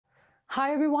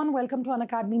Hi everyone, welcome to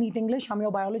Unacademy Neet English. I'm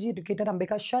your biology educator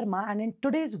Ambika Sharma, and in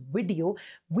today's video,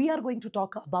 we are going to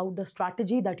talk about the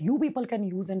strategy that you people can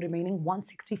use in remaining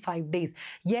 165 days.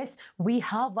 Yes, we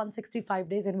have 165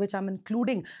 days in which I'm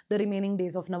including the remaining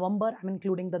days of November. I'm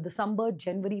including the December,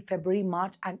 January, February,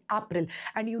 March, and April.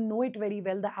 And you know it very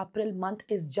well, the April month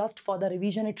is just for the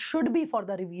revision. It should be for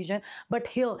the revision, but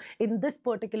here in this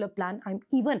particular plan, I'm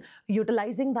even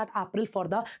utilizing that April for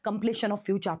the completion of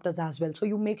few chapters as well. So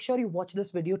you make sure you watch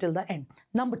this video till the end.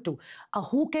 Number two,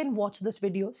 who can watch this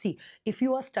video? See, if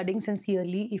you are studying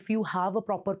sincerely, if you have a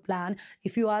proper plan,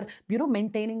 if you are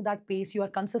maintaining that pace, you are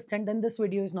consistent, then this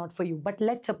video is not for you. But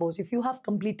let's suppose if you have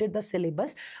completed the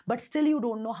syllabus but still you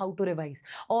don't know how to revise,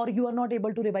 or you are not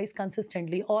able to revise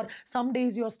consistently, or some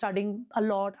days you are studying a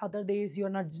lot, other days you're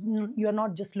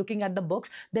not just looking at the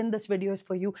books, then this video is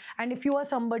for you. And if you are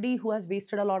somebody who has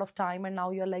wasted a lot of time and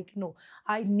now you're like, no,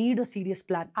 I need a serious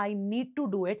plan, I need to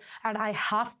do it, and I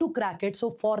have to crack it. So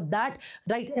for that,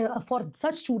 right, for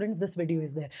such students, this video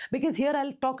is there, because here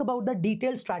I'll talk about the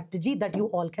detailed strategy that you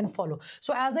all can follow.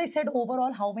 So as I said,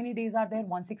 overall, how many days are there?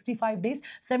 165 days,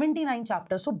 79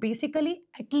 chapters. So basically,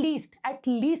 at least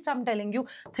I'm telling you,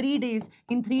 3 days.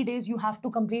 In 3 days, you have to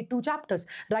complete 2 chapters.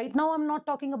 Right now, I'm not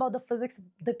talking about the physics,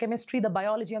 the chemistry, the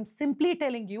biology. I'm simply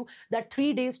telling you that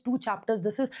 3 days, 2 chapters.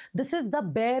 This is the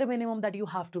bare minimum that you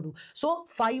have to do. So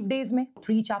 5 days, mein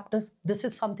 3 chapters. This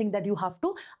is something that you have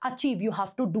to achieve, you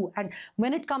have to do. And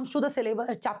when it comes to the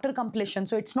syllabus, chapter completion,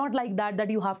 so it's not like that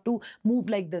you have to move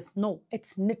like this. No,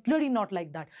 it's literally not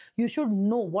like that. You should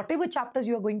know whatever chapters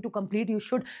you are going to complete, you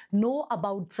should know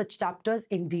about such chapters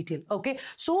in detail. Okay,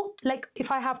 so like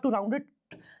if I have to round it,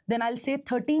 then I'll say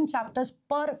 13 chapters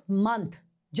per month.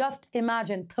 Just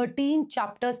imagine 13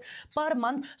 chapters per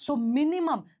month. So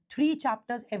minimum 3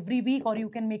 chapters every week, or you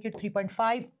can make it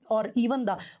 3.5 or even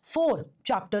the 4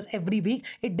 chapters every week.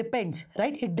 It depends,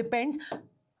 right? It depends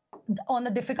on the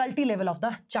difficulty level of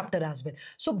the chapter as well.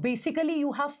 So basically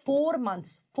you have 4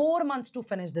 months to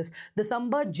finish this.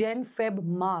 December, Jan, Feb,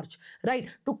 March, right,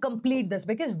 to complete this,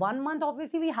 because 1 month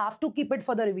obviously we have to keep it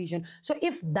for the revision. So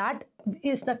if that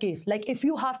is the case, like if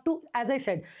you have to, as I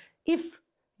said, if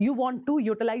you want to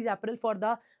utilize April for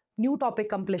the new topic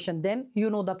completion, then you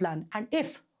know the plan. And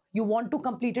if you want to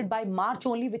complete it by March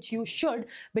only, which you should,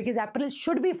 because April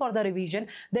should be for the revision,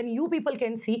 then you people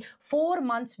can see 4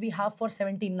 months we have for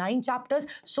 79 chapters.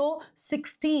 So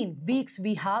 16 weeks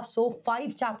we have. So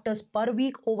 5 chapters per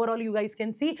week overall, you guys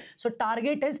can see. So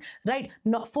target is, right,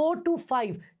 4 to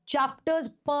 5 chapters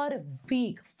per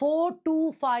week, 4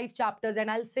 to 5 chapters. And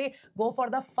I'll say go for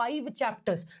the 5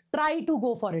 chapters. Try to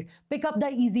go for it. Pick up the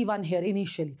easy one here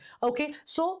initially. Okay,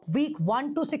 so week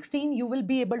 1 to 16, you will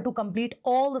be able to complete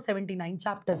all the 79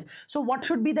 chapters. So what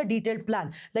should be the detailed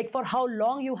plan? Like for how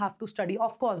long you have to study?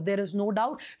 Of course, there is no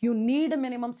doubt you need a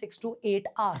minimum 6 to 8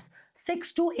 hours.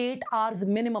 6 to 8 hours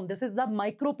minimum. This is the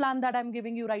micro plan that I'm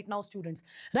giving you right now, students,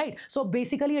 right? So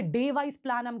basically a day-wise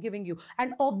plan I'm giving you.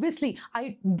 And obviously,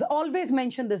 I always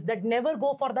mention this, that never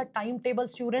go for the timetable,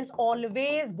 students.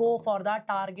 Always go for the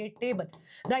target table.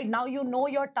 Right now, you know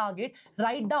your target.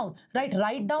 Write down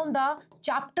the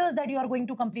chapters that you are going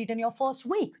to complete in your first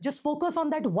week. Just focus on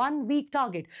that 1 week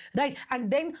target, right? And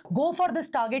then go for this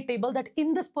target table, that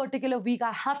in this particular week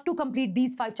I have to complete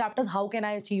these 5 chapters. How can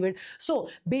I achieve it? So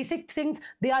basic things,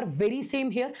 they are very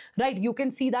same here, right? You can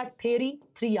see that theory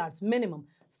 3 hours minimum.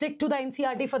 Stick to the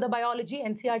NCERT for the biology,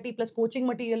 NCERT plus coaching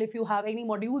material. If you have any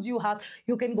modules you have,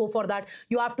 you can go for that.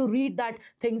 You have to read that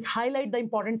things, highlight the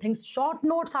important things. Short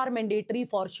notes are mandatory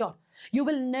for sure. You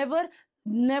will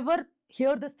never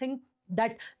hear this thing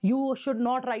that you should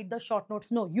not write the short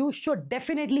notes. No, you should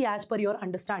definitely, as per your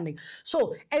understanding.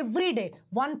 So every day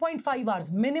 1.5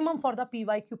 hours minimum for the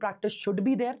PYQ practice should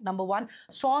be there. Number 1,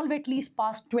 solve at least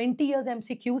past 20 years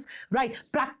MCQs, right?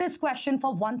 Practice question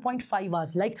for 1.5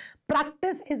 hours. Like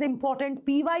practice is important,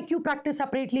 PYQ practice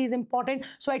separately is important.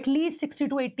 So at least 60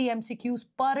 to 80 MCQs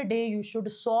per day you should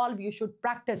solve, you should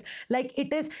practice. Like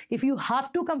it is, if you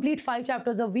have to complete 5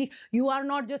 chapters a week, you are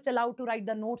not just allowed to write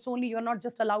the notes only, you are not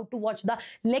just allowed to watch the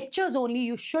lectures only.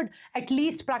 You should at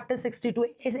least practice 60 to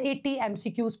 80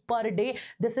 MCQs per day.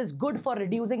 This is good for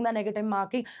reducing the negative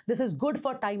marking. This is good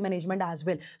for time management as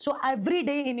well. So every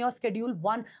day in your schedule,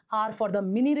 1 hour for the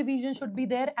mini revision should be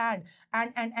there, and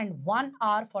 1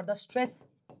 hour for the stress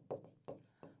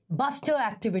buster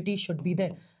activity should be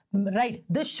there, right?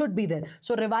 This should be there.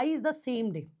 So revise the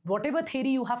same day. whatever theory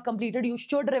you have completed, you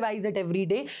should revise it every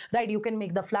day, right? You can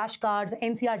make the flashcards,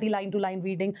 NCERT line to line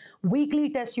reading, weekly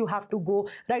test you have to go,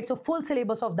 right? So full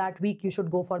syllabus of that week you should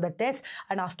go for the test,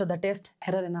 and after the test,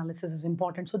 error analysis is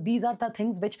important. So these are the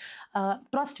things which,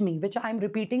 trust me, which I'm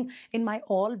repeating in my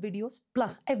all videos.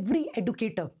 Plus every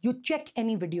educator, you check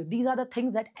any video, these are the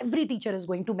things that every teacher is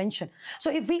going to mention.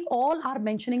 So if we all are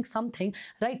mentioning something,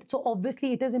 right, so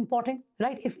obviously it is important,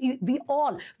 right? If we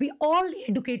all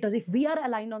educators, if we are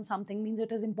aligned on something, means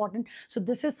it is important. So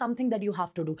this is something that you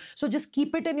have to do. So just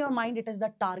keep it in your mind, it is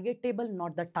the target table,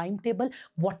 not the timetable.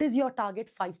 What is your target?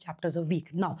 5 chapters a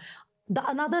week. Now the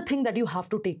another thing that you have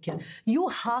to take care, you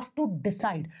have to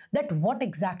decide that what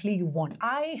exactly you want.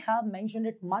 I have mentioned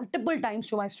it multiple times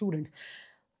to my students,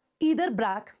 either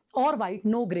black or white,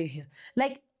 no gray here.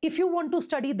 Like, if you want to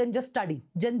study, then just study,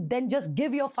 then just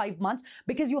give your 5 months,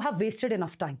 because you have wasted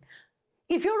enough time.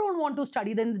 If you don't want to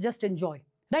study, then just enjoy,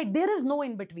 right? There is no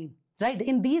in between, right?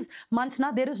 In these months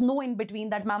now, there is no in between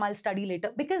that, ma'am, I'll study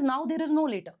later, because now there is no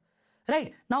later,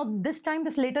 right? Now this time,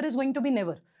 this later is going to be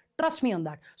never. Trust me on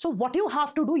that. So what you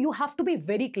have to do, you have to be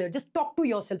very clear. Just talk to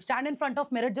yourself, stand in front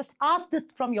of mirror, just ask this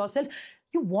from yourself,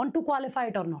 you want to qualify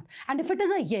it or not? And if it is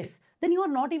a yes, then you are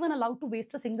not even allowed to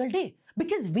waste a single day,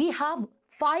 because we have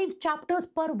 5 chapters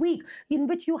per week in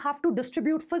which you have to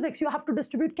distribute physics, you have to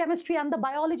distribute chemistry and the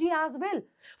biology as well.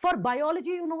 For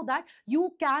biology, you know that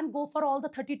you can go for all the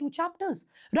 32 chapters,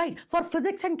 right? For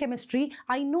physics and chemistry,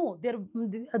 I know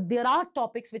there are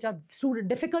topics which are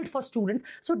difficult for students.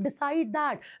 So decide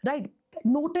that, right?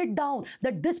 Note it down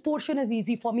that this portion is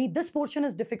easy for me, this portion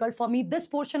is difficult for me, this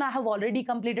portion I have already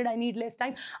completed, I need less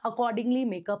time. Accordingly,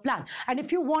 make a plan. And if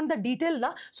you want the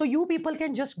detail, so you people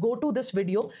can just go to this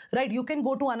video, right? You can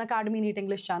go to Unacademy Neet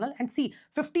English channel and see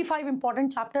 55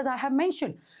 important chapters I have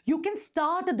mentioned. You can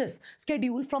start this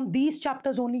schedule from these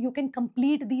chapters only. You can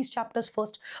complete these chapters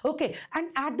first, okay? And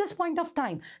at this point of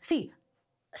time, see,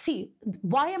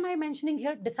 why am I mentioning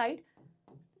here?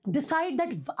 Decide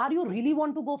that, are you really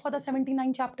want to go for the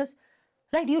 79 chapters,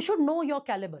 right? You should know your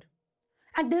caliber,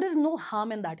 and there is no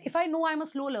harm in that. If I know I'm a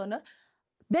slow learner,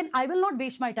 then I will not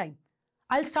waste my time.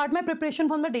 I'll start my preparation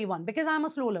from the day one, because I'm a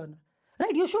slow learner,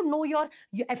 right? You should know your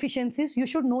efficiencies, you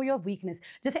should know your weakness.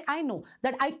 Just say, I know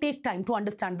that I take time to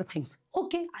understand the things.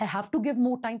 Okay, I have to give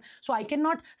more time. So I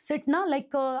cannot sit now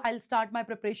like I'll start my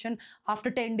preparation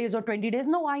after 10 days or 20 days.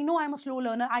 No, I know I'm a slow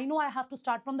learner. I know I have to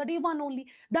start from the day one only.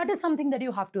 That is something that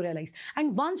you have to realize.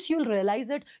 And once you'll realize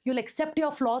it, you'll accept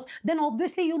your flaws, then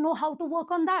obviously you know how to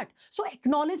work on that. So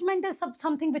acknowledgement is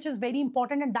something which is very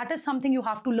important, and that is something you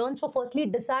have to learn. So firstly,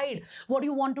 decide what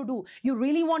you want to do. You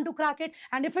really want to crack it?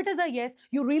 And if it is a yes,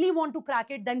 you really want to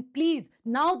crack it, then please,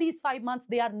 now these 5 months,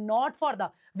 they are not for the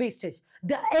wastage.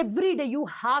 Every day you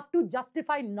have to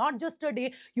justify, not just a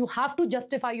day, you have to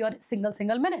justify your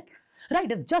single minute,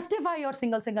 right? Justify your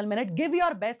single minute, give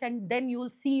your best, and then you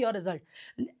will see your result.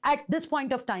 At this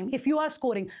point of time, if you are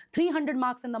scoring 300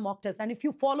 marks in the mock test, and if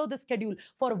you follow the schedule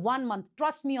for 1 month,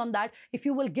 trust me on that, if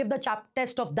you will give the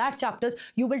test of that chapters,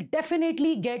 you will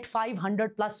definitely get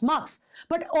 500 plus marks.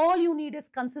 But all you need is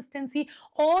consistency.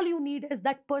 All you need is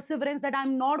that perseverance, that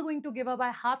I'm not going to give up,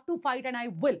 I have to fight, and I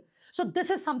will. So this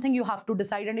is something you have to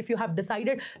decide. And if you have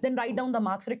decided, then write down the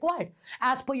marks required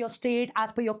as per your state,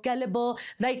 as per your caliber,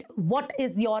 right? What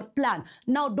is your plan?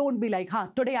 Now don't be like,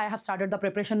 today I have started the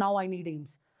preparation, now I need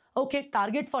aims. Okay,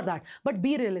 target for that, but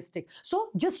be realistic. So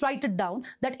just write it down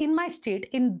that in my state,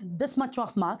 in this much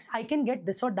of marks, I can get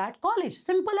this or that college.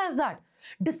 Simple as that.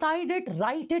 Decide it,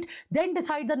 write it, then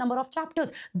decide the number of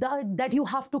chapters that you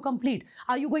have to complete.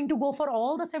 Are you going to go for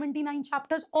all the 79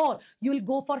 chapters, or you will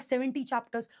go for 70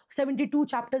 chapters, 72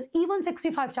 chapters, even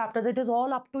 65 chapters? It is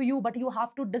all up to you, but you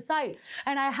have to decide.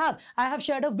 And I have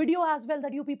shared a video as well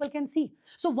that you people can see.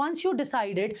 So once you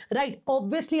decided, right,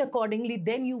 obviously accordingly,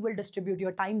 then you will distribute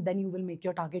your time, then you will make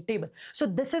your target table. So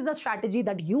this is the strategy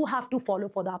that you have to follow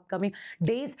for the upcoming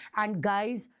days. And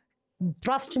guys,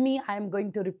 trust me, I am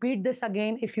going to repeat this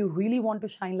again. If you really want to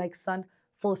shine like sun,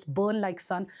 first burn like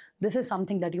sun. This is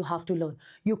something that you have to learn.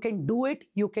 You can do it,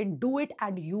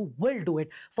 and you will do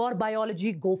it. For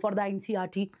biology, go for the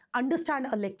NCERT. Understand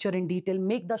a lecture in detail,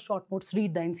 make the short notes,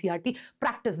 read the NCERT,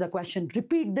 practice the question,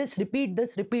 repeat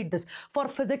this. For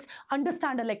physics,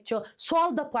 understand a lecture,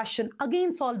 solve the question,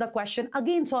 again solve the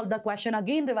question,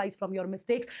 again revise from your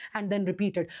mistakes, and then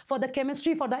repeat it. For the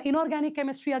chemistry, for the inorganic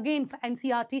chemistry, again for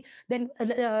NCERT, then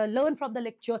learn from the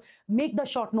lecture, make the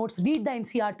short notes, read the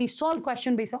NCERT, solve question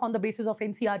question based on the basis of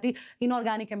NCERT.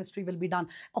 Inorganic chemistry will be done.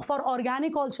 For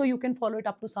organic also, you can follow it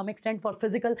up to some extent. For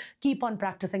physical, keep on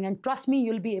practicing, and trust me,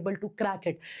 you'll be able to crack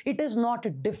it. It is not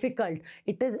difficult.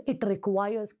 It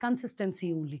requires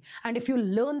consistency only. And if you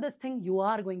learn this thing, you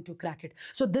are going to crack it.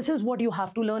 So this is what you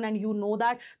have to learn, and you know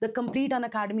that the complete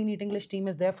Unacademy Neet English team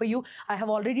is there for you. I have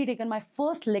already taken my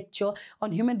first lecture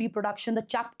on human reproduction. The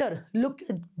chapter, look,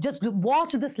 just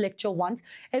watch this lecture once.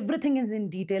 Everything is in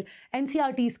detail.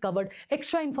 NCERT is covered.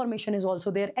 Extra information is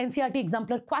also there. NCERT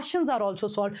exemplar questions are also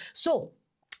solved. So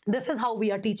this is how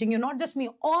we are teaching you, not just me,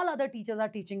 all other teachers are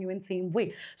teaching you in same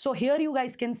way. So here you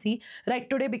guys can see, right,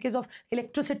 today because of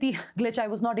electricity glitch, I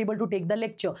was not able to take the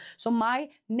lecture. So my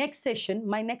next session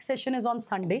is on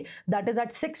Sunday, that is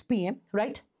at 6 p.m,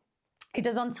 right? It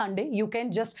is on Sunday. You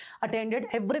can just attend it.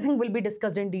 Everything will be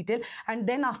discussed in detail. And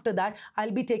then after that,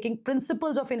 I'll be taking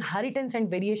principles of inheritance and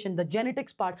variation, the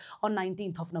genetics part, on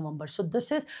 19th of November. So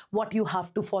this is what you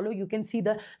have to follow. You can see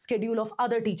the schedule of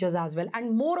other teachers as well.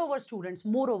 And moreover, students,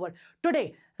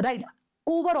 today, right,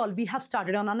 overall, we have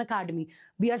started on Unacademy.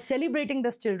 We are celebrating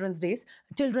this Children's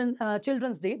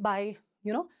Day by,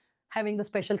 having the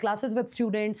special classes with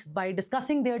students, by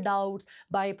discussing their doubts,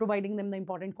 by providing them the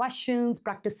important questions,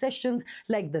 practice sessions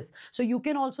like this. So you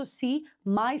can also see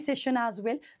my session as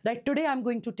well, right? Today I'm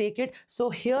going to take it. So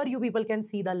here you people can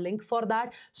see the link for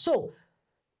that. So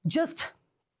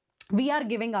we are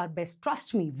giving our best.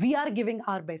 Trust me, we are giving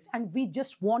our best, and we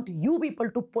just want you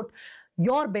people to put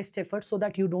your best effort so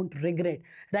that you don't regret,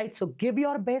 right? So give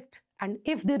your best. And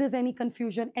if there is any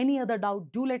confusion, any other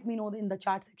doubt, do let me know in the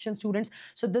chat section, students.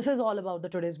 So this is all about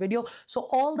today's video. So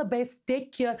all the best,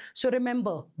 take care. So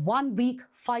remember, 1 week,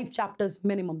 5 chapters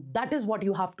minimum. That is what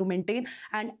you have to maintain.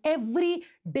 And every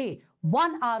day,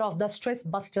 1 hour of the stress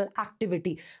buster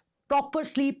activity. Proper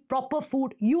sleep, proper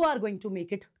food, you are going to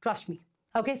make it. Trust me.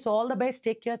 Okay, so all the best,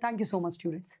 take care. Thank you so much,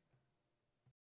 students.